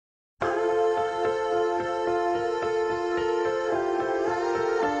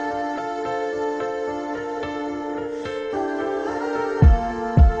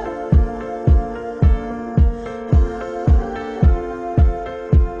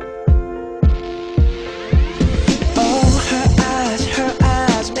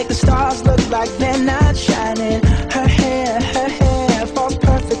The stars look like they're not shining. Her hair falls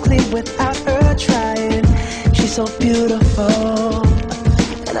perfectly without her trying. She's so beautiful,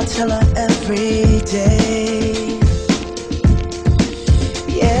 and I tell her every day.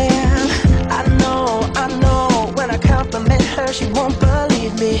 Yeah, I know, when I compliment her, she won't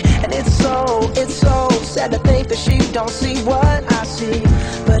believe me. And it's so sad to think that she don't see what I see.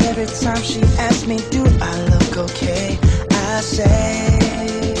 But every time she asks me, do I look okay, I say,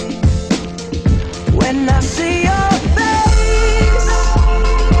 when I see your face,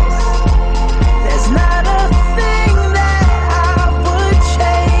 there's not a thing that I would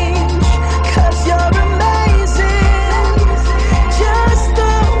change. 'Cause you're amazing, just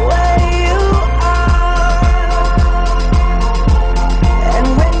the way you are. And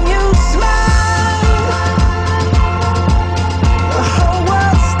when you smile, the whole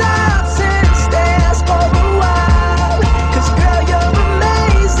world stops and stares for a while. 'Cause girl, you're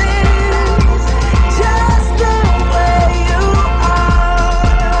amazing, just the way you are.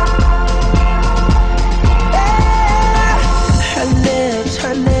 Yeah. Her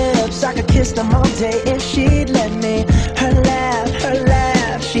lips, I could kiss them all day if she'd let me. Her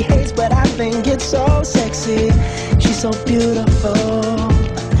laugh, she hates, but I think it's so sexy. She's so beautiful,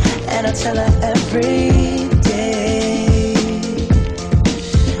 and I tell her every day.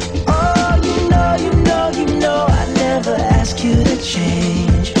 Oh, you know, I never ask you to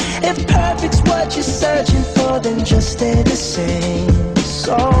change. If perfect's what you're searching for, then just stay the same.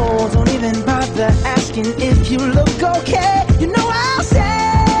 So don't even bother asking if you look okay. You know I'll say,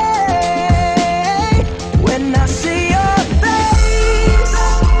 when I see your face,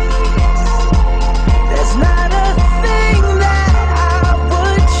 there's not a thing that I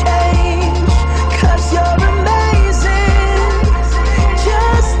would change. 'Cause you're amazing,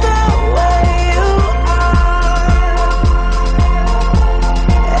 just the way you are.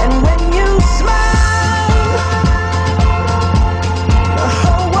 And when you smile, the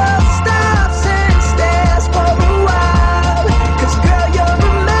whole world stops and stares for a while. 'Cause girl, you're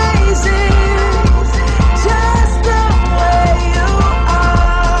amazing, just the way you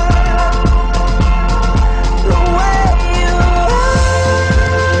are. The way you are,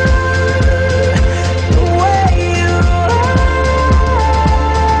 the way you are.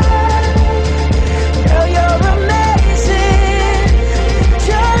 Girl, you're amazing,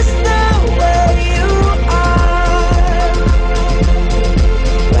 just the way you are.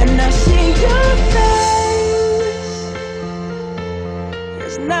 When I see your face,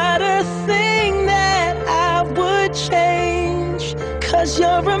 there's not a thing that I would change. 'Cause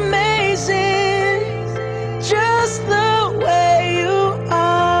you're amazing, just the way you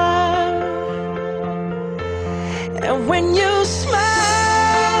are. And when you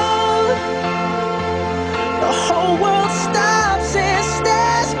smile, the whole world